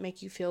things that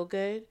make you feel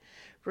good.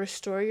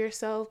 Restore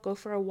yourself, go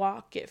for a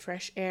walk, get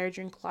fresh air,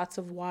 drink lots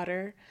of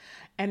water,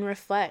 and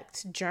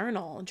reflect.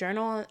 Journal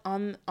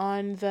on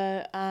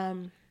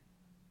the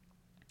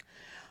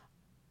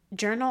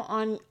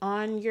journal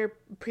on your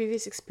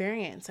previous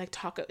experience. Like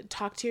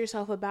talk to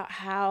yourself about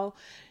how,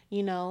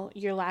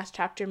 your last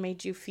chapter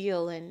made you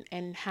feel,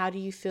 and how do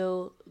you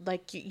feel,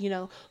 like,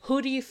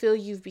 who do you feel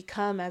you've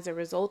become as a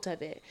result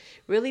of it.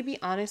 Really be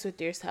honest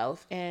with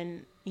yourself,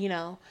 and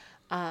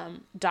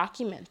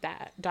document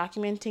that.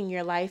 Documenting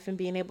your life and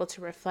being able to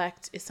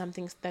reflect is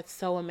something that's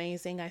so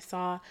amazing. I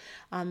saw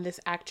this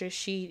actress,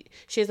 she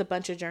has a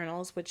bunch of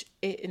journals, which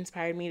it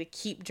inspired me to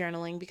keep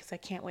journaling, because I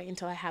can't wait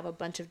until I have a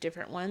bunch of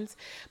different ones.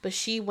 But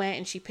she went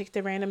and she picked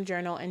a random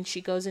journal, and she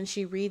goes and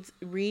she reads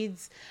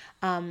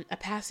a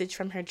passage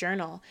from her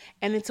journal,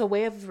 and it's a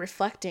way of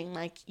reflecting.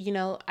 Like,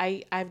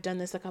 I've done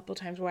this a couple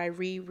times where I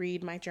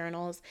reread my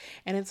journals,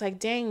 and it's like,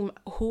 dang,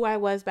 who I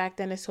was back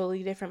then is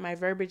totally different. My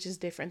verbiage is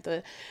different.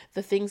 The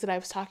things that I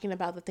was talking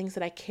about, the things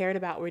that I cared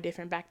about were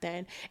different back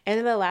then. And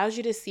it allows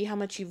you to see how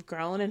much you've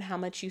grown and how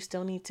much you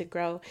still need to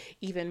grow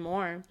even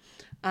more.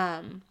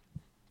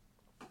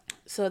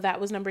 So that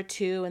was number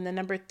 2. And then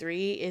number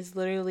 3 is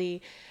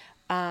literally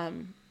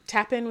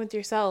tap in with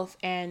yourself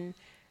and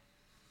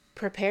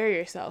prepare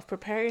yourself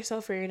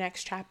for your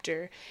next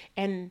chapter.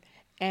 And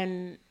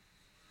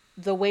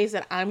the ways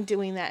that I'm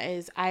doing that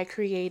is I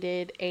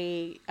created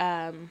a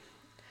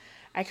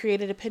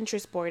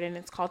Pinterest board, and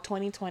it's called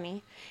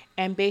 2020.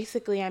 And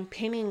basically I'm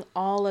pinning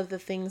all of the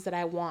things that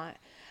I want.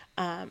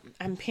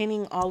 I'm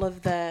pinning all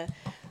of the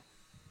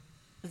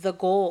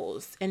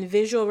goals and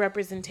visual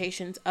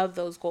representations of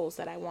those goals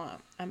that I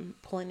want. I'm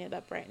pulling it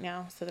up right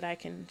now so that I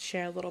can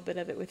share a little bit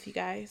of it with you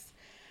guys.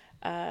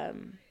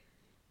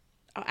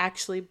 I'll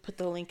actually put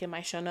the link in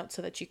my show notes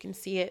so that you can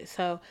see it.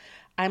 So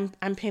I'm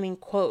pinning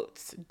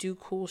quotes: do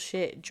cool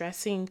shit,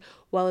 dressing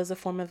well is a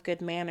form of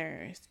good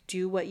manners,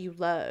 do what you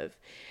love.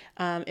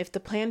 If the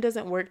plan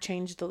doesn't work,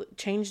 change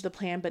the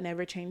plan, but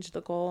never change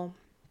the goal.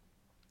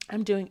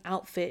 I'm doing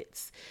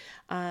outfits,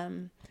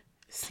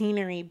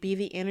 scenery, be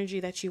the energy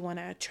that you want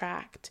to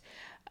attract.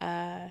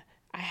 I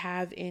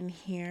have in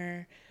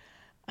here,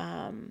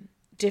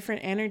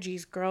 different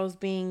energies, girls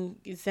being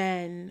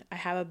zen. I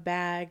have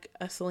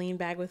a Celine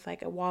bag with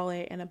like a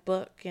wallet and a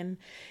book, and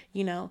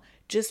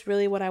just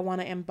really what I want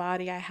to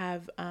embody. I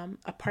have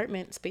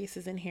apartment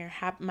spaces in here,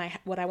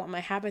 what I want my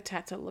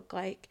habitat to look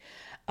like.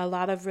 A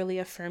lot of really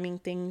affirming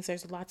things.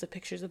 There's lots of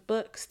pictures of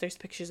books. There's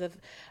pictures of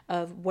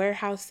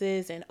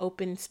warehouses and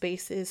open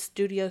spaces,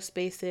 studio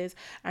spaces.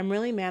 I'm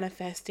really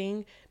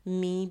manifesting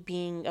me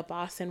being a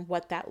boss and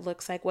what that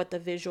looks like, what the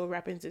visual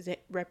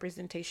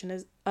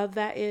representation of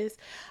that is.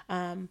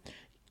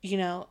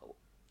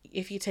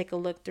 If you take a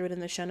look through it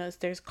in the show notes,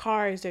 there's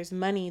cars, there's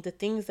money, the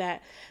things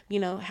that,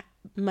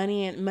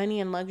 money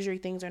and luxury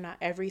things are not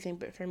everything,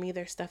 but for me,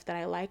 there's stuff that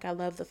I like. I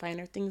love the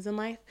finer things in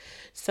life.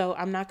 So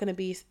I'm not going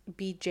to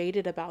be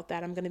jaded about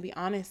that. I'm going to be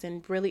honest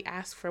and really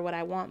ask for what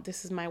I want.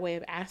 This is my way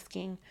of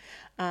asking.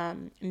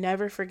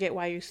 Never forget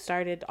why you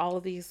started. All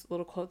of these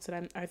little quotes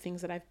are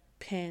things that I've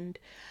pinned.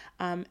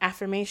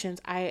 Affirmations: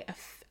 I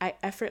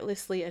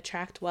effortlessly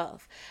attract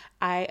wealth.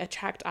 I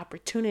attract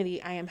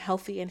opportunity. I am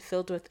healthy and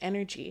filled with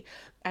energy.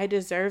 I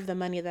deserve the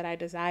money that I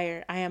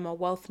desire. I am a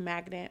wealth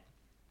magnet.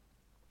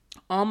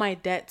 All my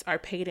debts are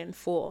paid in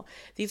full.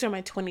 These are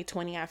my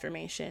 2020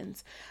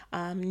 affirmations.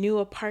 New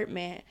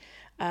apartment,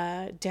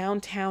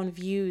 downtown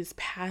views,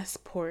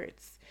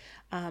 passports,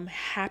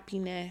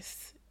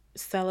 happiness,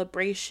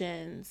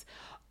 celebrations,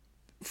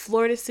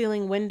 floor to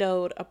ceiling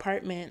windowed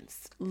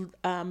apartments,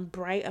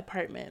 bright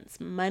apartments,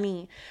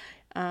 money.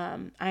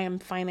 I am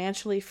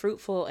financially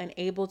fruitful and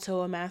able to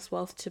amass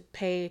wealth to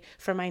pay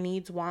for my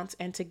needs, wants,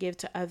 and to give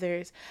to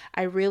others.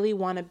 I really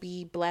want to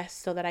be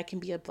blessed so that I can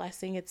be a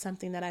blessing. It's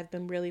something that I've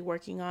been really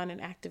working on and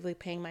actively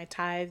paying my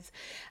tithes.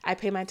 I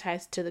pay my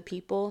tithes to the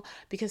people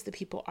because the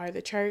people are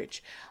the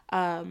church.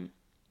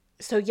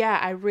 So yeah,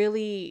 I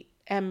really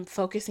am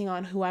focusing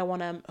on who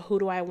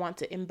do I want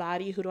to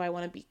embody, who do I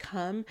want to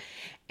become.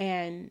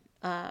 And,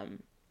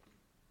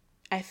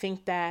 I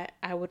think that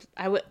I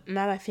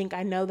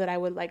know that I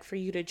would like for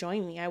you to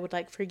join me. I would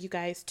like for you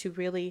guys to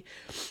really,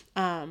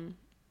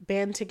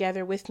 band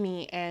together with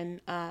me. And,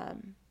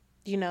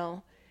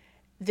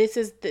 this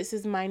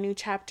is my new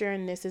chapter,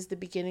 and this is the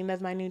beginning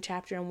of my new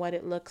chapter and what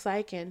it looks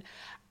like. And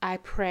I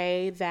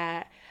pray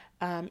that,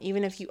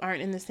 even if you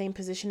aren't in the same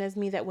position as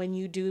me, that when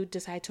you do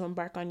decide to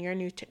embark on your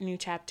new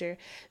chapter,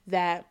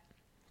 that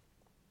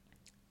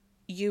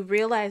you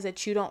realize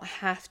that you don't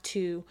have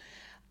to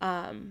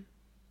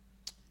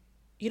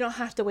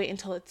wait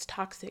until it's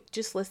toxic.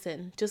 Just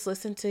listen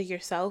to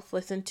yourself,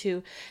 listen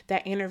to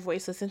that inner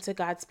voice, listen to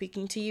God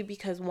speaking to you.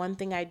 Because one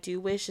thing I do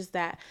wish is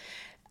that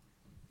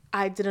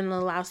I didn't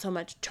allow so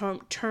much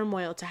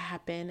turmoil to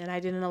happen, and I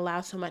didn't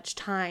allow so much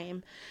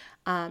time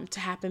to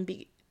happen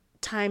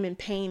time and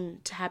pain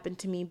to happen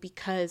to me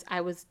because I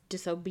was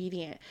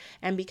disobedient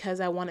and because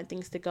I wanted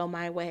things to go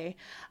my way.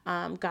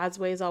 God's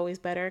way is always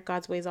better.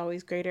 God's way is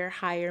always greater,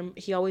 higher.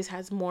 He always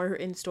has more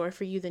in store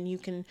for you than you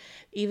can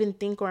even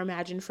think or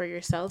imagine for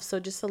yourself. So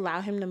just allow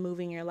him to move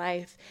in your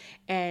life.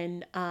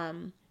 And,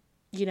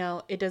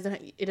 it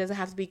doesn't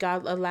have to be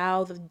God.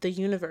 Allow the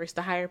universe,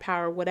 the higher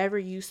power, whatever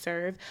you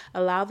serve,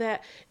 allow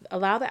that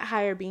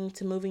higher being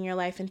to move in your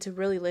life and to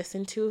really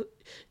listen to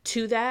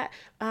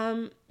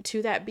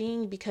that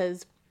being,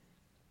 because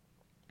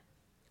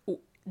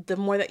the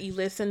more that you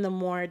listen, the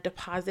more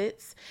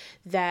deposits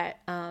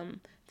that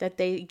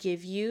they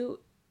give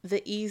you,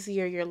 the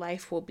easier your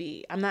life will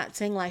be. I'm not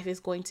saying life is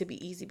going to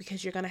be easy,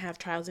 because you're going to have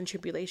trials and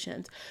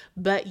tribulations,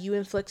 but you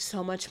inflict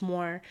so much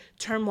more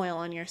turmoil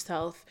on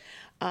yourself.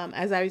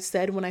 As I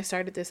said when I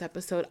started this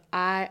episode,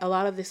 a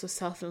lot of this was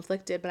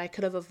self-inflicted, but I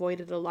could have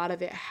avoided a lot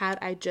of it had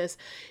I just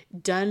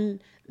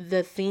done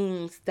the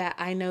things that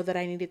I know that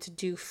I needed to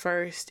do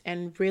first,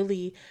 and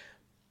really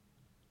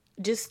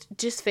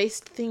just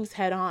faced things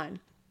head on.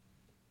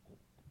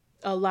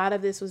 A lot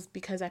of this was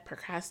because I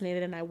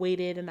procrastinated and I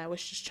waited, and I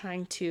was just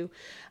trying to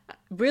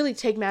really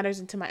take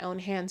matters into my own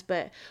hands.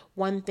 But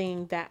one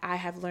thing that I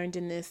have learned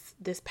in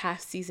this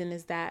past season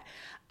is that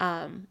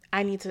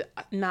I need to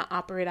not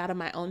operate out of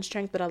my own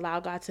strength, but allow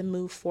God to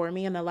move for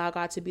me and allow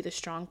God to be the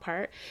strong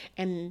part.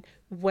 And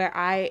where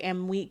I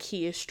am weak,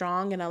 he is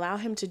strong, and allow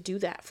him to do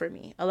that for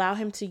me. Allow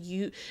him to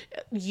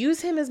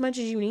use him as much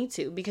as you need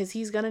to, because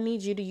he's going to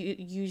need you to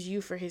use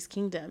you for his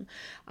kingdom.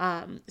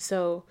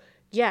 So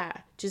yeah,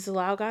 just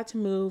allow God to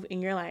move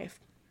in your life.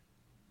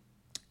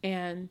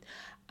 And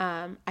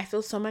I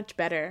feel so much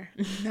better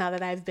now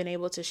that I've been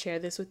able to share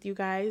this with you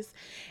guys.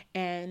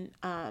 And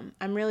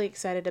I'm really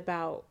excited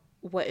about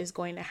what is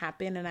going to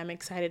happen. And I'm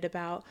excited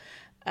about,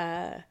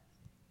 what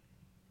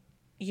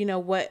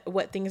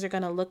things are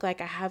going to look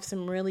like. I have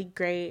some really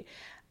great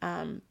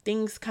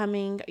things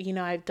coming.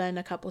 I've done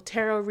a couple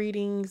tarot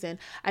readings, and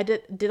I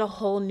did a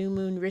whole new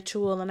moon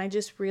ritual, and I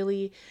just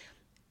really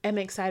am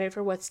excited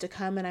for what's to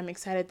come. And I'm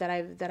excited that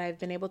I've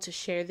been able to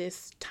share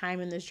this time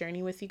and this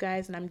journey with you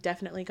guys. And I'm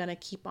definitely going to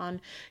keep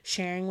on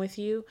sharing with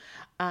you.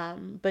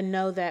 But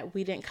know that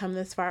we didn't come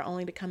this far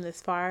only to come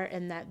this far,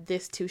 and that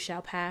this too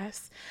shall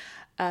pass.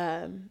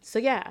 So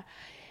yeah,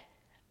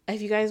 if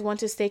you guys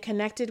want to stay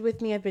connected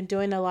with me, I've been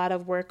doing a lot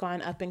of work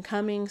on Up and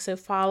Coming. So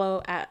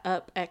follow at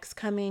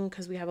UpXComing,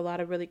 because we have a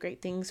lot of really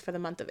great things for the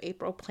month of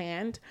April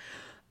planned.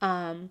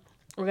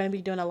 We're going to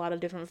be doing a lot of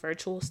different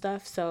virtual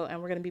stuff.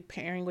 And we're going to be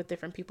pairing with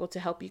different people to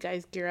help you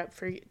guys gear up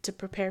to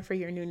prepare for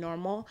your new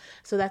normal.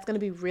 So that's going to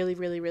be really,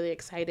 really, really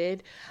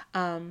excited.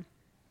 I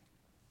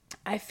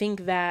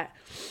think that,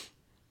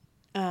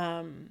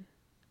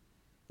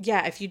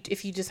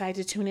 if you decide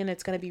to tune in,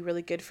 it's going to be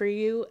really good for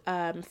you.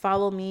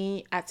 Follow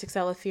me at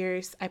Sixella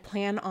Fierce. I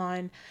plan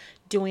on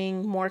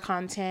doing more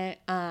content,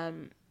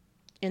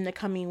 in the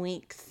coming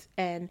weeks.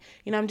 And,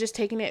 I'm just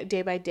taking it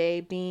day by day,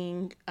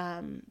 being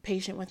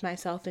patient with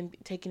myself and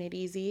taking it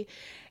easy.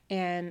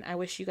 And I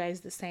wish you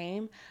guys the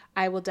same.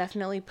 I will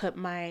definitely put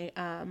my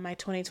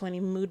 2020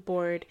 mood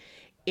board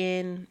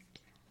in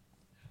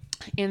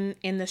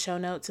the show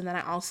notes. And then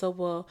I also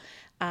will,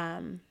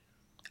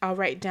 I'll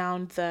write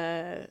down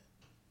the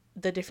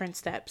different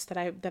steps that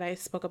I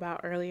spoke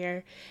about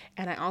earlier.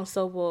 And I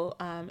also will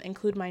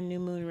include my new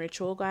moon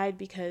ritual guide,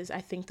 because I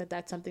think that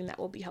that's something that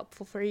will be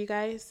helpful for you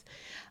guys.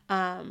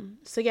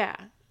 So yeah,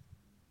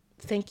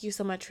 thank you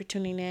so much for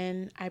tuning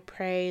in. I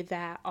pray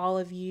that all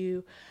of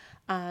you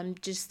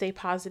just stay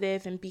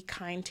positive and be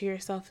kind to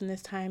yourself in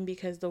this time,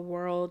 because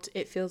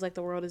it feels like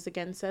the world is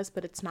against us,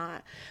 but it's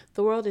not.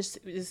 The world is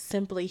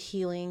simply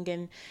healing,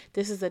 and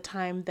this is a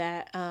time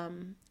that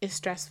is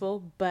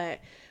stressful, but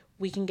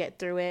we can get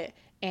through it.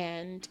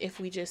 And if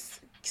we just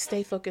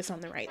stay focused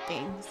on the right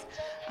things.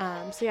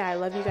 So yeah, I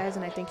love you guys,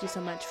 and I thank you so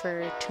much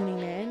for tuning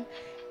in,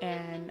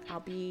 and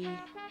I'll be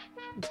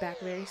back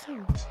very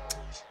soon.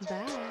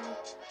 Bye.